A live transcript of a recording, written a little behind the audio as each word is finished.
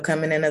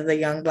Coming in as a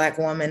young Black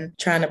woman,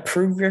 trying to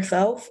prove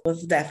yourself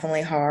was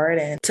definitely hard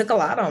and took a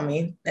lot on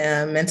me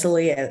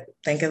mentally. I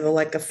think as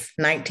like a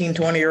 19,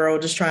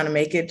 20-year-old just trying to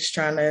make it, just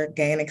trying to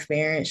gain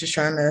experience, just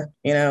trying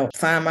to,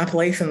 find my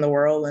place in the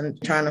world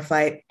and trying to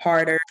fight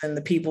harder than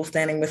the people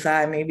standing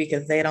beside me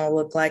because they don't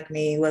look like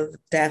me was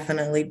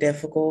definitely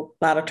difficult.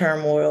 A lot of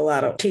turmoil, a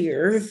lot of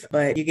tears.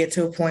 But you get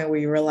to a point where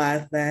you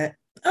realize that,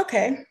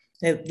 okay,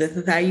 if this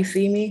is how you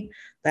see me,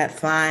 that's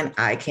fine.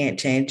 I can't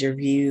change your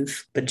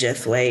views, but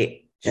just wait.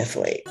 Just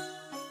wait.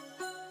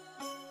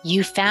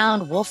 You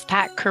found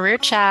Wolfpack Career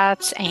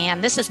Chats,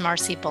 and this is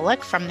Marcy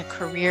Bullock from the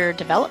Career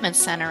Development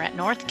Center at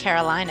North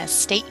Carolina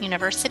State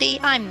University.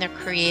 I'm the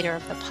creator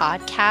of the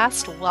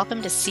podcast.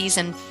 Welcome to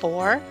Season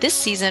 4. This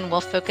season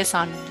will focus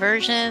on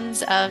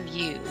versions of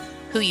you,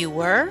 who you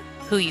were,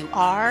 who you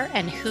are,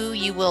 and who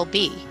you will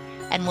be.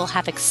 And we'll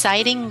have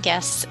exciting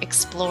guests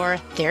explore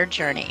their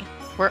journey.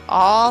 We're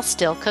all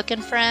still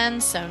cooking,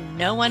 friends, so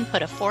no one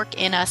put a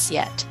fork in us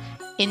yet.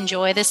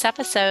 Enjoy this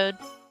episode.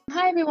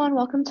 Hi, everyone.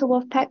 Welcome to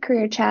Wolfpack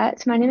Career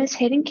Chats. My name is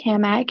Hayden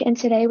Kamak, and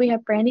today we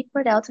have Brandy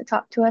Cordell to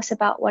talk to us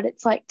about what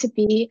it's like to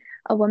be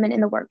a woman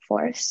in the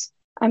workforce.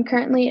 I'm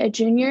currently a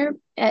junior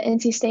at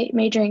NC State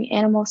majoring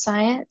animal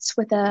science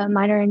with a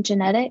minor in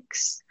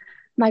genetics.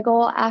 My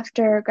goal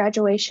after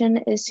graduation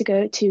is to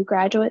go to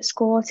graduate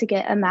school to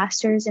get a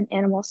master's in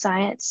animal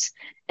science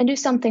and do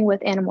something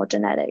with animal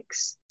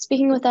genetics.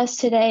 Speaking with us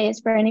today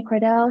is Brandy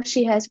Cordell.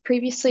 She has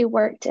previously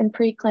worked in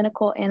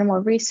preclinical animal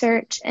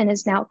research and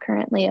is now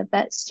currently a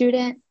vet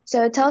student.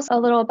 So tell us a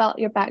little about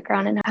your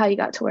background and how you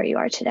got to where you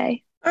are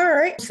today. All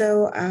right.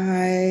 So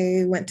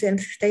I went to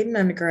NC State in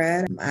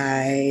undergrad.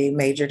 I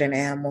majored in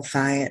animal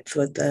science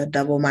with a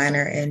double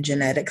minor in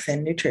genetics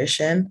and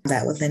nutrition.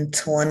 That was in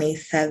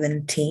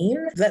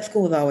 2017. Vet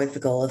school was always the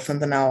goal. It's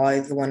something I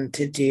always wanted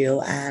to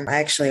do. And I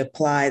actually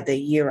applied the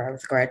year I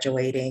was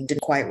graduating.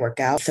 Didn't quite work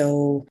out.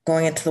 So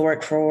going into the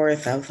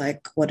workforce, I was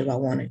like, what do I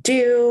want to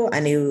do? I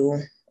knew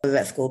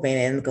vet school being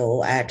an end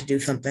goal, I had to do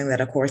something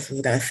that, of course,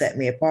 was going to set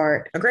me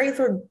apart. My grades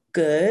were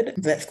good.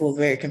 Vet school is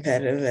very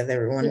competitive, as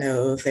everyone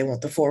knows. They want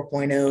the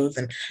 4.0s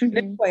and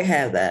didn't quite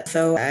have that.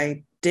 So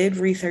I did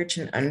research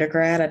in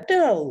undergrad. I did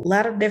a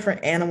lot of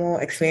different animal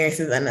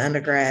experiences in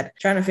undergrad,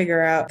 trying to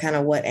figure out kind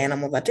of what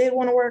animals I did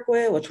want to work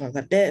with, which ones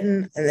I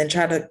didn't, and then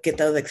try to get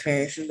those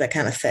experiences that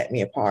kind of set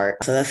me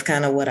apart. So that's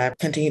kind of what I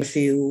continued to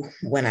do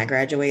when I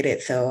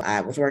graduated. So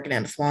I was working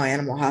at a small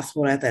animal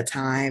hospital at that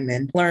time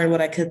and learned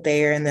what I could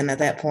there. And then at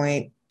that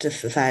point,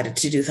 just decided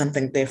to do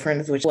something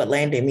different, which what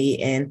landed me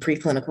in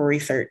preclinical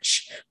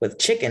research with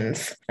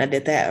chickens. I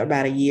did that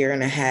about a year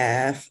and a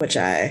half, which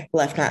I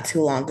left not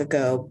too long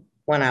ago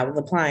when I was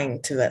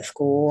applying to vet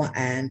school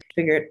and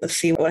figured, let's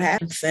see what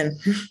happens. And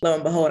lo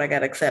and behold, I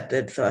got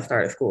accepted. So I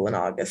started school in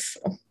August.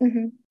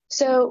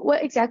 So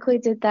what exactly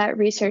did that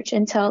research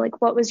entail? Like,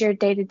 what was your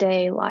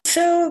day-to-day life?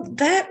 So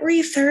that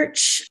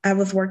research, I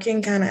was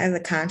working kind of as a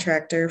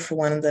contractor for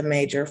one of the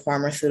major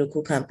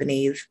pharmaceutical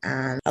companies.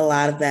 And a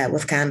lot of that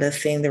was kind of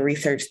seeing the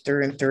research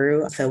through and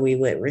through. So we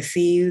would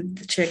receive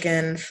the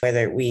chickens,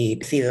 whether we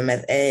receive them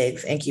as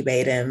eggs,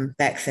 incubate them,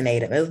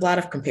 vaccinate them. It was a lot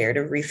of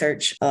comparative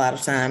research a lot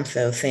of times.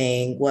 So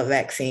seeing what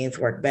vaccines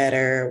work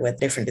better with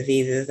different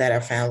diseases that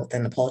are found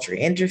within the poultry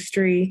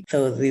industry.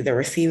 So it was either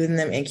receiving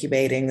them,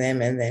 incubating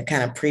them, and then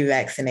kind of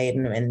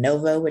pre-vaccinating them in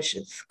novo, which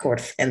is, of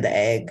course, in the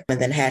egg,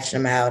 and then hatching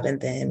them out. And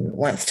then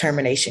once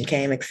termination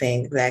came,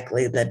 seeing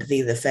exactly the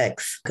disease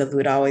effects, because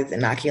we'd always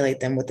inoculate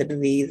them with the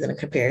disease in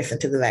comparison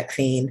to the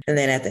vaccine. And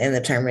then at the end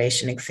of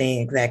termination,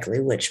 seeing exactly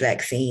which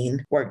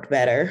vaccine worked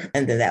better.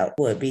 And then that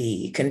would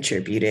be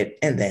contributed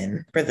and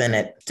then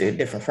presented to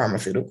different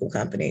pharmaceutical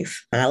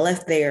companies. And I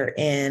left there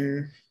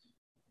in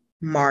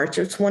March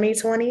of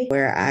 2020,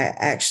 where I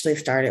actually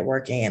started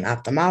working in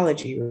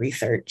ophthalmology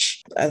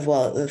research, as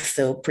well as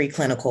still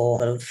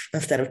preclinical.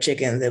 Instead of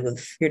chickens, it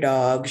was your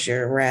dogs,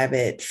 your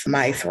rabbits,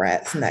 mice,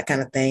 rats, and that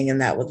kind of thing.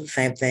 And that was the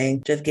same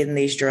thing, just getting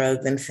these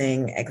drugs and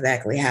seeing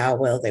exactly how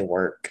well they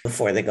work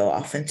before they go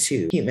off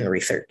into human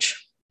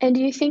research. And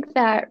do you think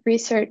that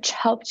research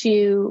helped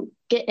you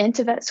get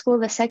into vet school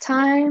the second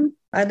time?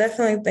 I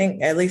definitely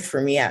think, at least for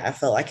me, I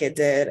felt like it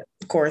did.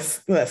 Of course,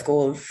 vet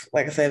school is,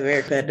 like I said,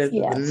 very competitive.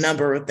 Yes. There's a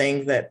number of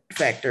things that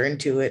factor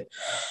into it.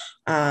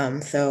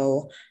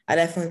 So I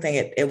definitely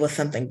think it was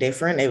something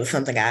different. It was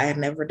something I had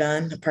never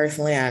done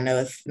personally. I know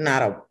it's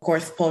not of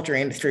course, the poultry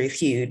industry is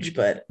huge,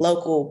 but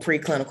local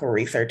preclinical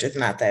research is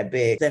not that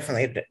big.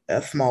 Definitely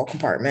a small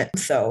compartment.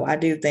 So I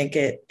do think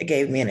it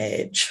gave me an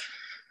edge.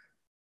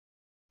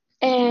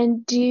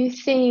 And do you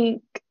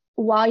think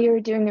while you were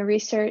doing the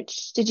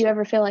research, did you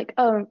ever feel like,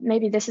 oh,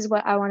 maybe this is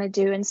what I want to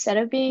do instead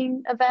of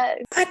being a vet?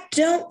 I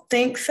don't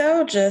think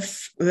so.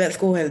 Just vet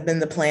school has been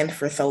the plan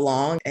for so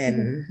long.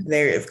 And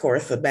there is, of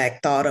course, a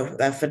back thought of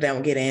if I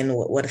don't get in,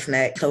 what's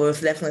next. So it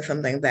was definitely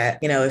something that,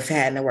 if it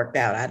hadn't worked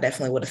out, I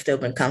definitely would have still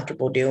been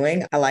comfortable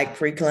doing. I like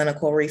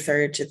preclinical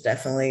research. It's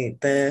definitely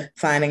the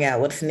finding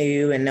out what's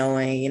new and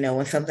knowing,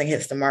 when something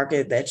hits the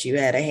market that you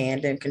had a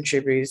hand in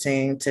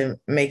contributing to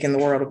making the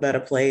world a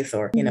better place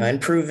or,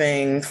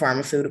 improving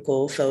pharmaceutical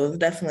school. So it was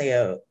definitely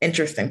a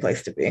interesting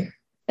place to be.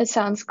 It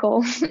sounds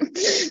cool.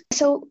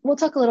 So we'll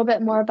talk a little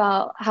bit more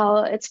about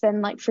how it's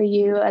been like for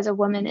you as a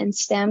woman in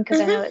STEM,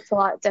 because I know it's a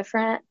lot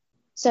different.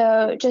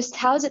 So just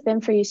how has it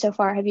been for you so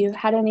far? Have you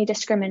had any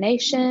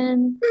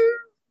discrimination?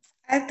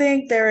 I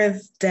think there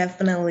is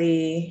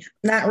definitely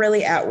not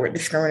really outward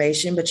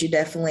discrimination, but you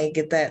definitely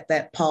get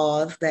that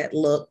pause, that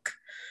look,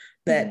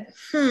 that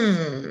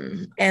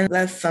and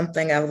that's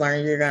something I've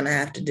learned you're gonna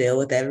have to deal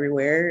with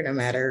everywhere, no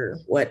matter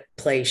what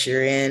place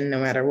you're in, no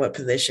matter what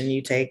position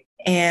you take.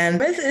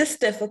 And it's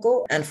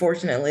difficult.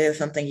 Unfortunately, it's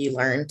something you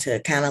learn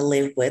to kind of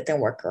live with and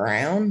work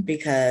around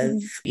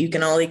because you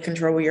can only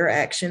control your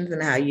actions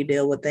and how you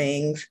deal with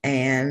things.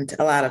 And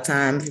a lot of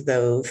times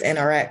those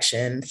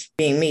interactions,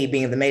 being me,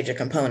 being the major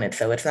component.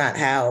 So it's not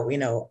how,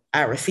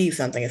 I receive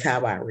something, it's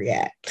how I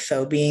react.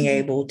 So being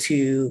able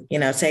to,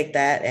 take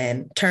that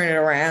and turn it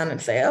around and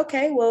say,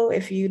 okay, well,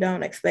 if you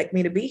don't expect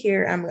me to be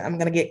here, I'm going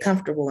to get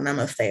comfortable and I'm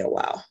going to stay a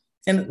while.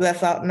 And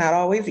that's not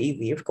always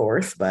easy, of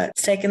course, but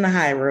it's taking the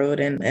high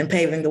road and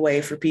paving the way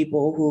for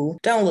people who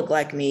don't look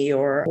like me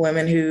or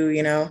women who,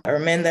 or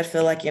men that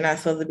feel like you're not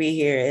supposed to be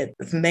here.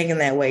 It's making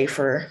that way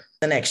for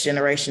the next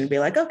generation to be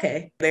like,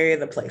 okay, there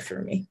is a place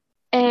for me.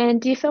 And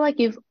do you feel like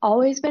you've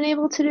always been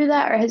able to do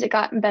that, or has it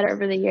gotten better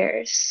over the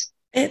years?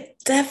 It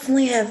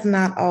definitely has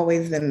not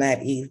always been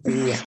that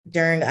easy.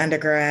 During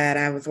undergrad,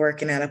 I was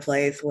working at a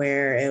place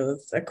where it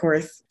was, of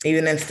course,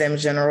 even in STEM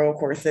general, of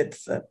course,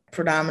 it's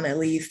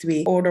predominantly used to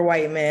be older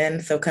white men.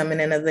 So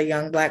coming in as a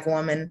young Black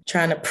woman,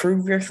 trying to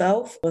prove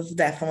yourself was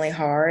definitely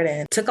hard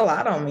and took a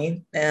lot on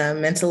me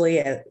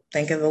mentally. I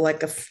think of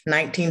like a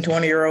 19,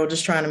 20-year-old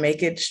just trying to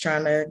make it, just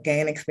trying to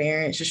gain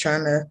experience, just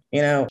trying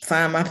to,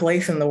 find my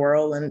place in the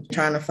world and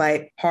trying to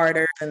fight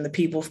harder than the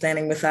people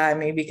standing beside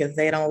me because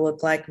they don't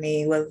look like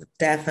me was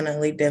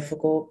definitely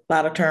difficult. A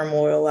lot of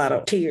turmoil, a lot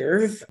of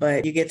tears,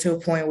 but you get to a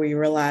point where you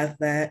realize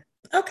that,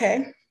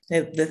 okay,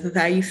 if this is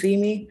how you see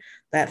me,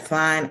 that's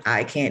fine.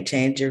 I can't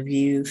change your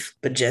views,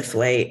 but just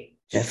wait.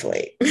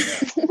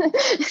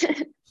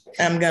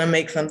 I'm going to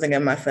make something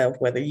of myself,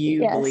 whether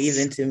you believe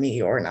into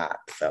me or not.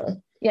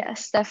 So,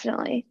 yes,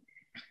 definitely.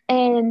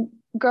 And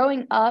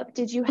growing up,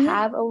 did you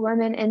have a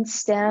woman in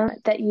STEM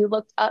that you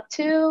looked up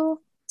to,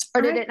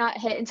 or did it not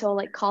hit until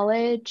like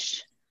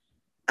college?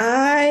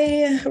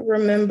 I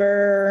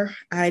remember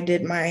I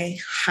did my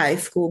high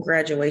school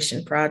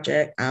graduation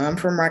project. I'm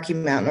from Rocky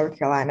Mount, North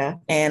Carolina,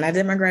 and I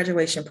did my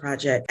graduation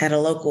project at a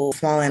local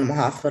small animal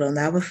hospital. And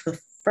that was the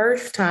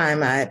first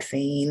time I had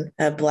seen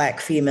a Black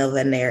female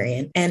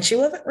veterinarian. And she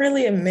wasn't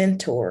really a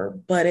mentor,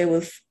 but it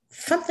was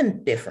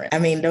something different. I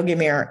mean, don't get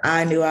me wrong,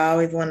 I knew I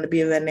always wanted to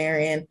be a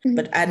veterinarian,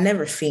 but I'd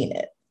never seen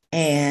it.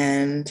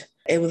 And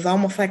it was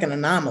almost like an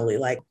anomaly.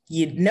 Like,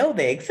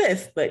 they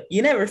exist, but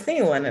you never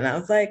seen one. And I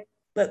was like,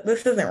 but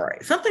this isn't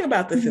right. Something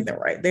about this isn't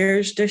right.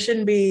 There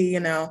shouldn't be,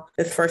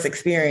 this first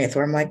experience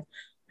where I'm like,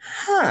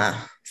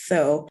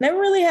 So never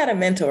really had a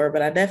mentor,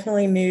 but I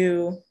definitely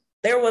knew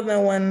there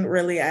wasn't one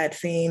really I had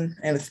seen,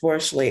 and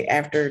especially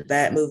after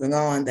that moving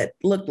on, that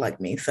looked like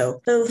me.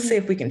 So let's see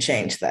if we can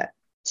change that.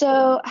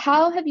 So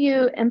how have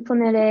you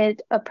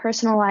implemented a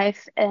personal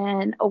life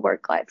and a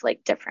work life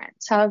like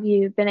difference? How have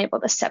you been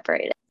able to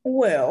separate it?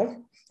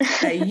 Well,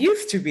 I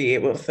used to be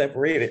able to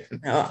separate it.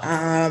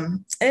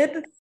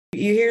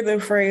 You hear the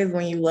phrase,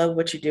 when you love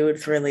what you do,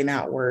 it's really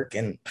not work.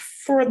 And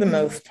for the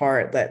most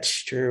part,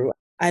 that's true.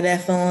 I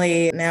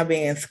definitely, now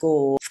being in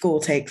school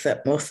takes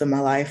up most of my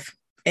life,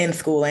 in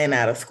school and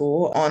out of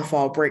school, on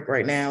fall break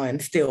right now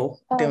and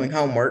still doing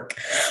homework.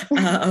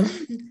 But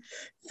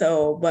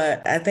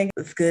I think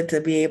it's good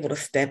to be able to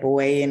step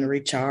away and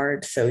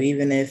recharge. So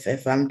even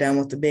if I'm done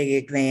with the big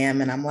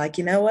exam and I'm like,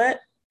 you know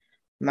what?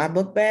 My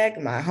book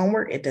bag, my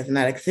homework, it does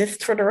not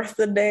exist for the rest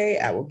of the day.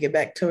 I will get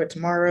back to it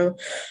tomorrow.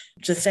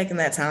 Just taking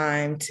that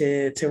time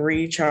to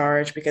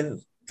recharge,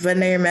 because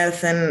veterinary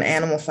medicine,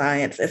 animal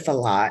science, it's a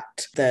lot.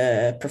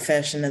 The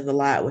profession is a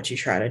lot. What you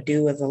try to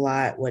do is a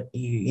lot. What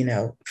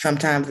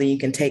sometimes that you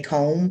can take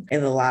home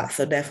is a lot.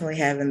 So definitely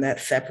having that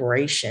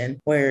separation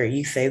where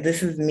you say,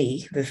 this is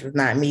me. This is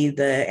not me,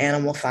 the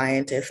animal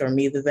scientist, or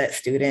me, the vet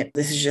student.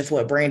 This is just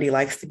what Brandy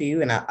likes to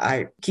do. And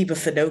I keep a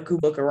Sudoku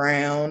book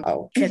around.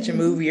 I'll catch a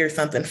movie or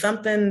something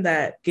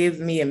that gives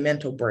me a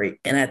mental break.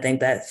 And I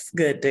think that's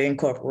good to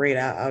incorporate.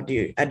 I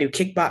do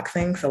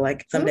kickboxing. So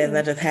like some days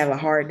I just have a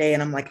hard day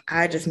and I'm like,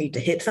 I just need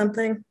to hit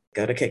something,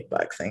 go to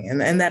kickboxing,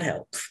 and that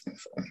helps.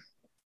 So.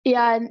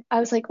 Yeah, and I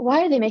was like,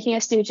 why are they making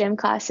us do gym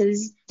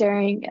classes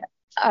during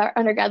our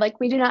undergrad? Like,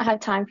 we do not have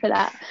time for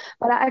that.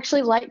 But I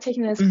actually like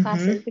taking those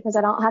classes because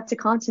I don't have to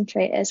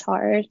concentrate as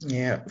hard.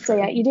 Yeah. So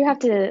yeah, you do have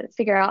to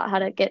figure out how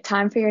to get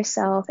time for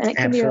yourself, and it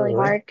can be really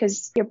hard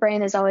because your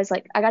brain is always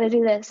like, I got to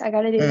do this, I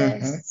got to do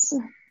this.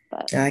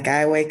 But like,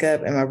 I wake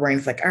up and my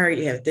brain's like, all right,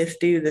 you have this,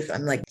 do this.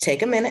 I'm like,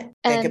 take a minute,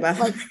 think about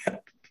something.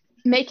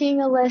 Making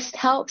a list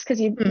helps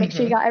because you make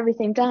sure you got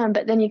everything done,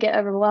 but then you get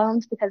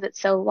overwhelmed because it's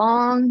so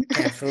long.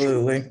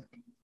 Absolutely.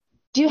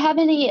 Do you have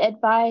any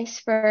advice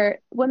for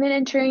women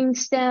entering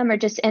STEM or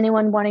just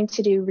anyone wanting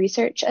to do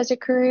research as a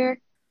career?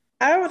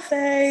 I would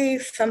say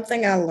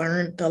something I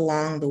learned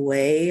along the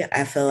way.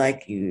 I feel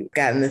like you've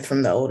gotten this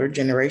from the older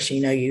generation.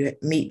 You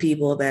meet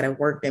people that have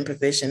worked in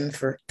positions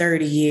for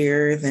 30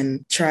 years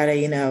and try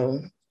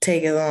to,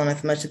 take it on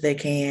as much as they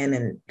can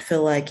and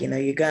feel like,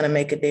 you're going to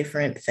make a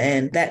difference.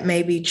 And that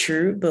may be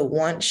true, but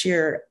once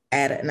you're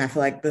at it, and I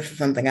feel like this is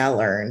something I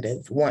learned,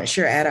 is once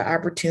you're at an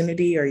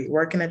opportunity or you're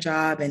working a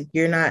job and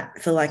you're not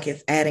feel like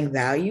it's adding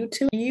value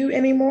to you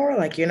anymore,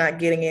 like you're not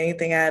getting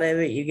anything out of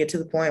it, you get to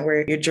the point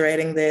where you're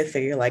dreading this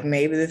or you're like,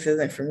 maybe this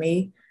isn't for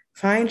me,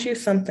 find you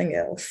something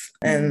else.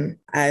 And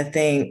I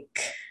think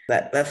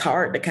that's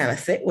hard to kind of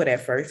sit with at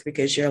first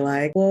because you're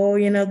like, well,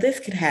 this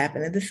could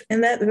happen.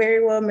 And that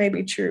very well may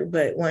be true.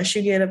 But once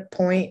you get a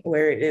point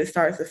where it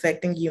starts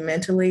affecting you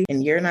mentally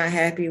and you're not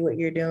happy what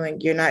you're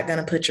doing, you're not going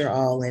to put your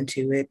all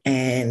into it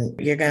and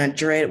you're going to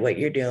dread what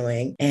you're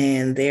doing.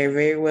 And there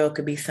very well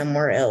could be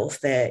somewhere else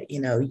that,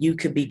 you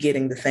could be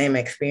getting the same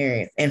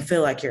experience and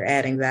feel like you're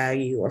adding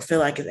value or feel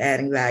like it's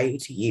adding value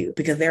to you,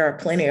 because there are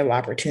plenty of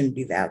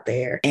opportunities out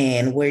there,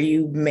 and where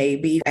you may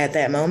be at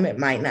that moment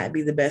might not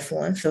be the best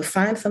one. So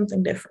find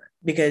something different,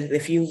 because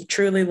if you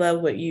truly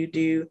love what you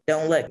do,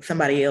 don't let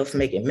somebody else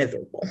make it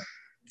miserable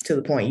to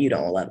the point you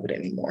don't love it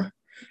anymore.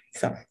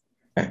 So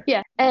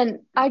yeah. And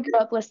I grew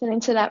up listening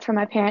to that from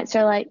my parents.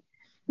 They're like,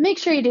 make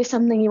sure you do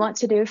something you want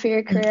to do for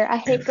your career. I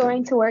hate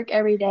going to work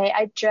every day.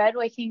 I dread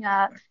waking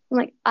up. I'm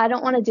like, I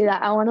don't want to do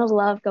that. I want to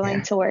love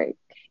going to work,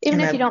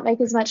 even if you don't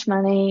make as much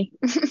money.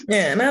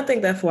 Yeah, and I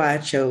think that's why I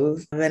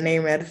chose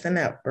veterinary medicine.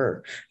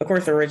 Or, of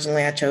course,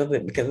 originally I chose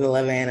it because I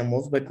love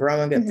animals, but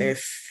growing up,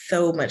 there's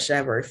so much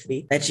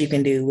diversity that you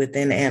can do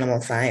within animal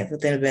science,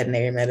 within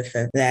veterinary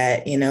medicine,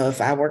 that,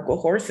 if I work with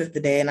horses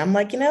today and I'm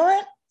like, you know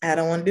what, I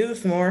don't want to do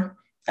this more,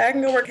 I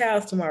can go work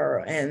cows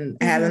tomorrow, and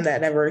having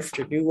that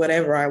diversity, do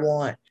whatever I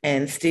want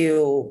and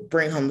still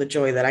bring home the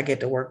joy that I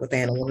get to work with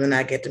animals and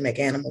I get to make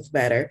animals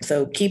better.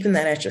 So keeping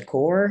that at your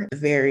core is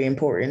very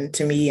important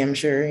to me, I'm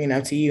sure,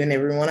 to you and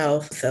everyone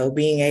else. So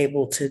being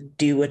able to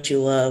do what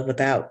you love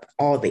without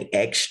all the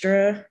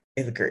extra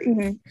is great.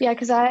 Yeah,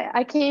 because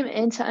I came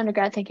into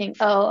undergrad thinking,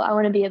 oh, I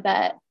want to be a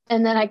vet.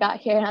 And then I got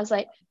here and I was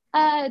like,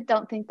 I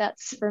don't think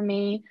that's for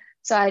me.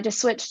 So I just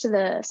switched to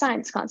the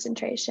science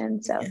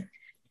concentration. So. Yeah.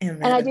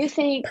 And I do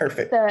think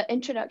the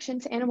introduction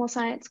to animal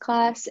science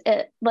class,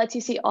 it lets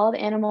you see all the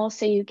animals,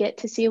 so you get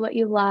to see what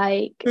you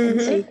like,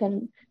 and so you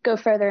can go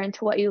further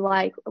into what you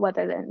like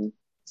rather than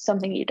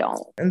something you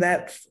don't. And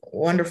that's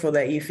wonderful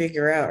that you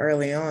figure out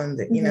early on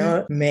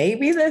that,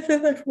 maybe this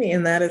isn't for me.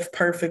 And that is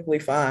perfectly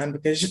fine,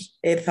 because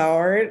it's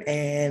hard.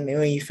 And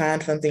when you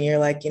find something, you're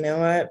like, you know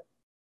what?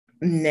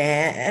 Nah,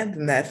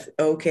 and that's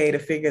okay to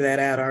figure that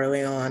out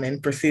early on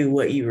and pursue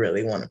what you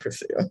really want to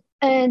pursue.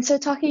 And so,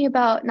 talking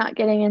about not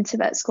getting into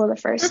vet school the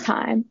first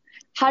time,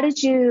 how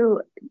did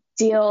you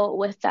deal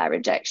with that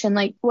rejection?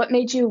 Like, what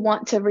made you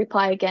want to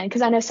reply again?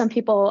 Because I know some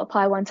people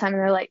apply one time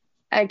and they're like,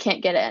 I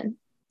can't get in.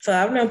 So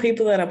I've known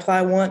people that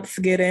apply once,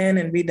 get in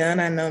and be done.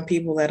 I've known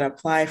people that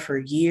apply for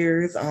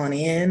years on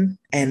end,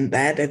 and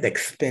that is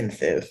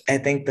expensive. I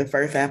think the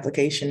first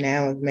application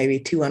now is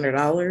maybe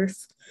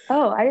 $200.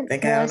 Oh, I didn't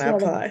think I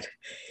applied.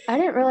 I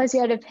didn't realize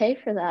you had to pay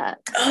for that.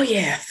 Oh,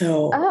 yeah.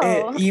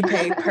 So you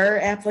pay per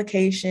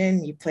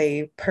application, you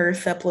pay per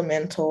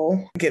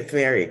supplemental. It gets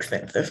very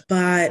expensive.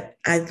 But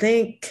I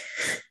think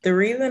the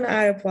reason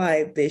I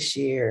applied this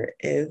year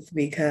is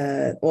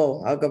because,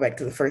 I'll go back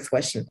to the first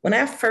question. When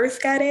I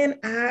first got in,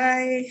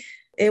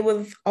 it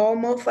was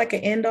almost like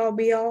an end all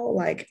be all.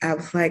 Like, I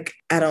was like,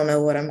 I don't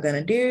know what I'm going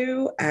to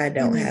do. I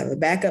don't have a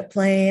backup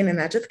plan. And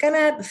I just kind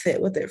of had to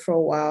sit with it for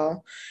a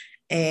while.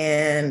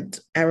 And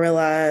I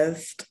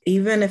realized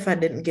even if I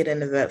didn't get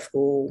into vet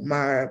school,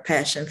 my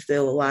passion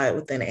still lied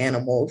within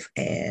animals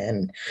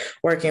and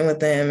working with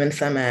them in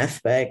some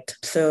aspect.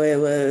 So it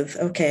was,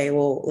 okay,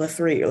 well, let's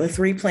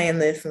replan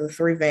this and let's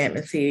revamp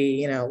and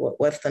see,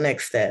 what's the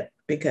next step.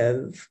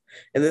 Because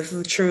if this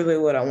is truly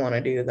what I want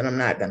to do, then I'm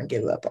not going to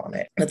give up on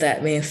it. With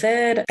that being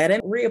said, I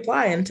didn't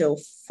reapply until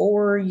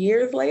 4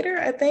 years later,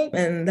 I think.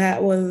 And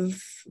that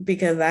was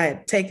because I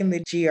had taken the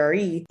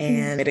GRE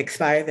and it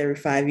expires every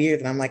 5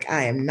 years. And I'm like,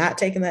 I am not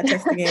taking that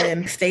test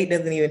again. State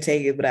doesn't even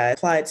take it, but I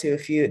applied to a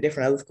few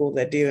different other schools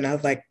that do. And I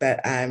was like,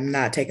 that I'm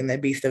not taking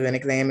that beast of an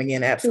exam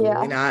again.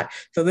 Absolutely not.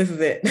 So this is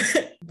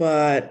it.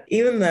 But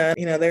even though,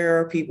 there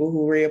are people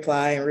who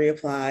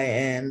reapply,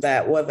 and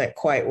that wasn't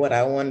quite what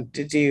I wanted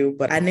to do.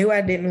 But I knew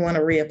I didn't want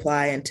to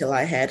reapply until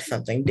I had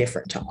something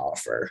different to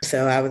offer.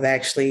 So I was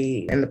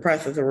actually in the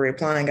process of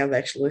reapplying. I was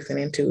actually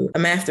listening to a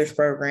master's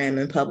program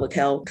in public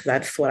health, because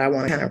that's what I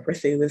want to kind of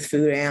pursue, is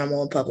food,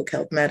 animal, and public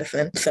health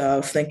medicine. So I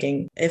was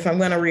thinking, if I'm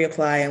going to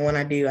reapply, and when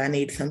I do, I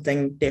need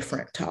something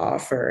different to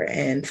offer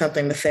and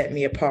something to set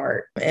me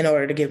apart in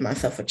order to give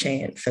myself a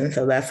chance. And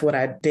so that's what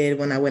I did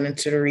when I went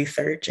into the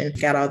research and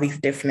got all these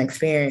different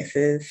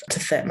experiences to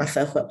set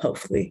myself up,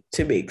 hopefully,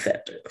 to be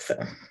accepted.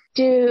 So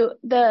Do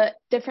the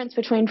difference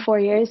between 4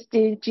 years,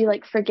 did you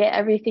like forget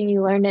everything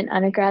you learned in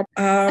undergrad?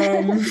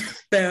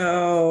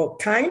 So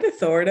kind of,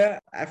 sort of.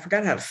 I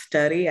forgot how to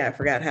study. I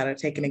forgot how to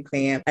take an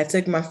exam. I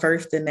took my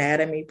first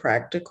anatomy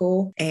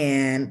practical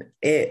and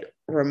it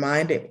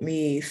reminded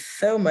me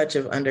so much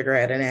of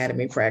undergrad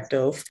anatomy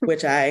practicals,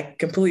 which I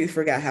completely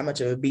forgot how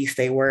much of a beast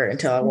they were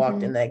until I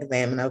walked in the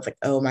exam and I was like,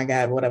 oh my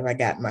God, what have I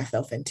gotten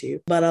myself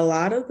into? But a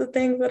lot of the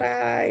things that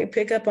I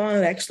pick up on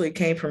actually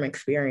came from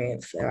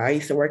experience. So I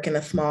used to work in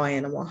a small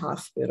animal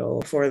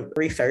hospital for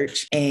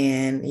research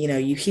and,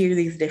 you hear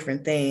these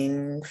different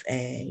things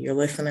and you're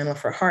listening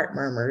for heart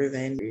murmurs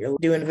and you're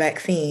doing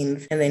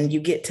vaccines and then you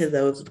get to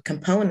those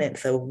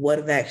components of what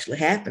is actually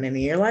happening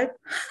and you're like,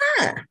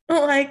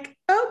 like,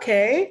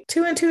 okay,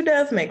 2 and 2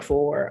 does make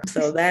 4.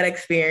 So that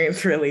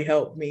experience really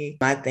helped me,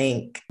 I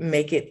think,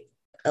 make it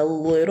a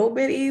little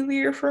bit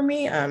easier for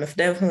me. It's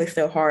definitely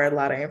still hard, a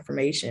lot of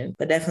information,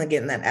 but definitely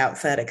getting that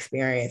outside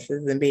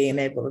experiences and being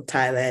able to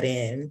tie that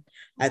in,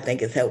 I think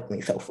has helped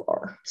me so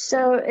far.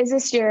 So is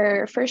this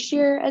your first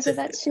year as a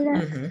vet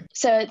student? Mm-hmm.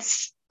 So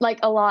it's like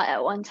a lot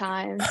at one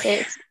time.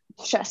 It's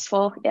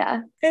stressful.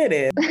 Yeah. It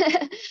is,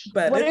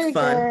 but it's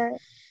fun.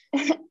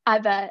 I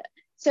bet.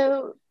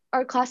 So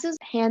are classes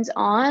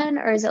hands-on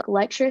or is it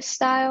lecture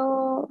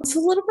style? It's a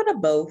little bit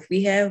of both.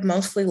 We have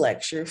mostly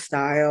lecture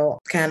style,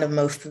 kind of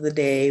most of the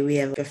day. We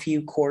have a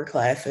few core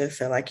classes,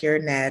 so like your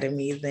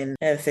anatomies and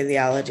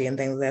physiology and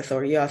things of that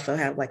sort. You also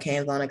have like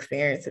hands-on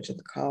experience, which is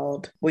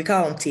we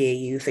call them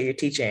TAU, so your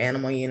teacher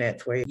animal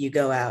units, where you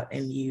go out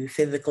and you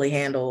physically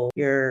handle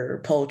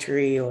your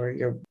poultry or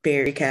your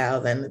dairy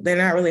cows. And they're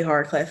not really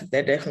hard classes.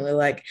 They're definitely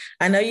like,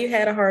 I know you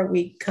had a hard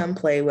week, come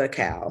play with a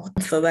cow.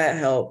 So that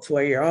helps,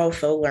 where you're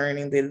also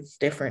learning this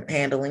different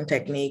handling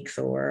techniques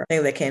or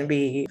things that can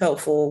be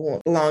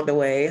helpful along the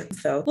way.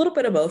 So a little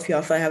bit of both. You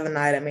also have an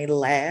anatomy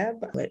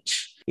lab,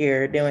 which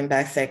you're doing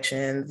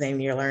dissections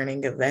and you're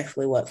learning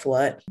exactly what's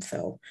what.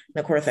 So, and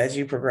of course, as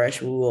you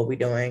progress, we will be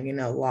doing,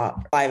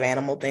 live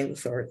animal things of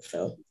sorts.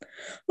 So a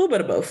little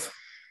bit of both.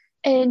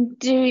 And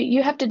do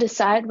you have to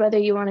decide whether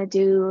you want to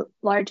do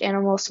large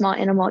animal, small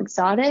animal,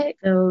 exotic?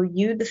 So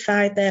you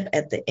decide that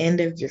at the end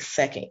of your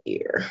second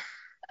year.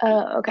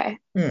 Oh, okay.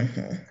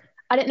 Mm-hmm.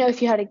 I didn't know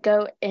if you had to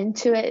go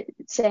into it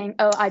saying,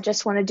 oh, I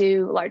just want to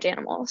do large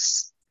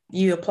animals.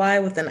 You apply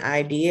with an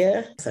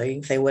idea. So you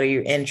can say, what are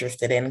you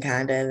interested in,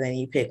 kind of, and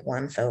you pick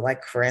one. So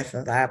like, for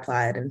instance, I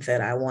applied and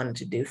said I wanted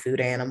to do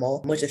food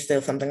animal, which is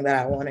still something that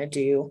I want to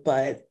do,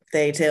 but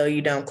they tell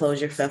you don't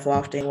close yourself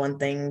off to one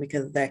thing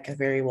because that can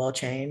very well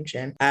change.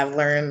 And I've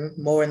learned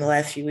more in the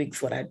last few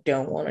weeks what I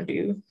don't want to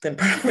do than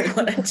probably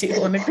what I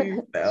do want to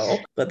do. So,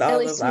 but all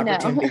those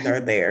opportunities are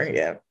there.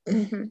 Yeah.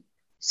 Mm-hmm.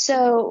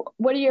 So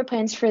what are your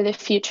plans for the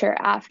future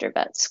after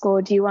vet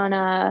school? Do you want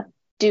to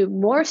do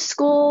more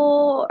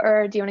school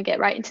or do you want to get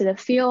right into the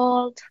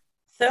field?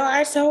 So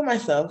I told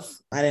myself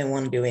I didn't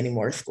want to do any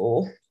more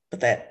school. but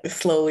that is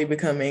slowly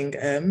becoming,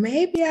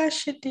 maybe I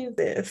should do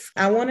this.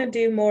 I want to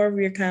do more of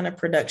your kind of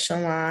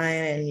production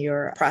line and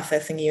your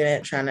processing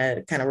unit, trying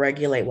to kind of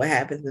regulate what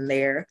happens in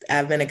there.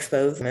 I've been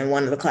exposed in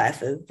one of the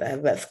classes that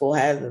vet school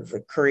has is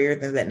a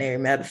careers in veterinary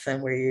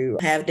medicine, where you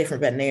have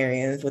different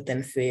veterinarians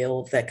within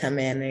fields that come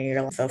in and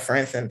you're, so for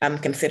instance, I'm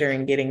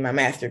considering getting my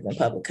master's in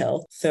public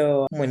health.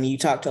 So when you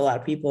talk to a lot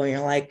of people and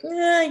you're like,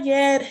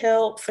 yeah, it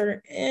helps,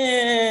 or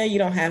you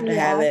don't have to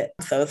have it.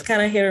 So it's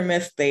kind of hit or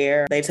miss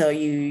there. They tell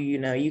you,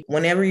 you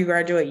whenever you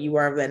graduate, you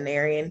are a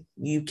veterinarian.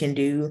 You can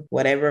do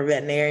whatever a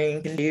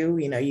veterinarian can do.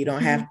 You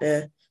don't have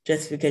to,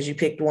 just because you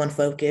picked one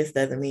focus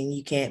doesn't mean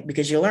you can't,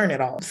 because you learn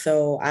it all.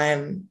 So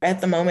I'm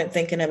at the moment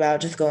thinking about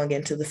just going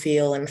into the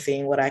field and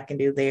seeing what I can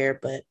do there,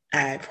 but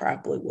I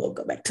probably will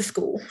go back to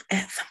school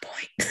at some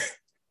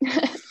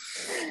point.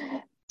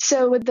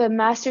 So with the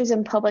master's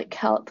in public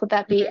health, would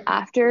that be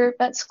after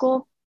vet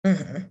school?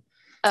 Mm-hmm.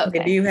 Okay.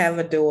 They do have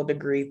a dual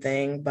degree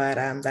thing, but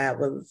that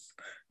was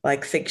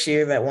like 6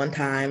 years at one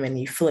time, and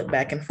you flip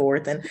back and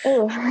forth, and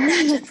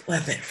that just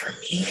wasn't for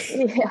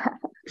me. Yeah.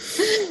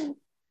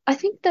 I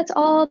think that's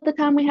all the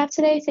time we have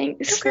today.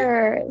 Thanks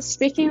for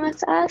speaking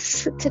with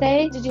us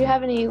today. Did you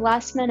have any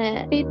last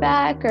minute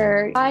feedback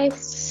or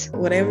advice?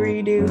 Whatever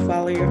you do,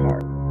 follow your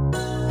heart.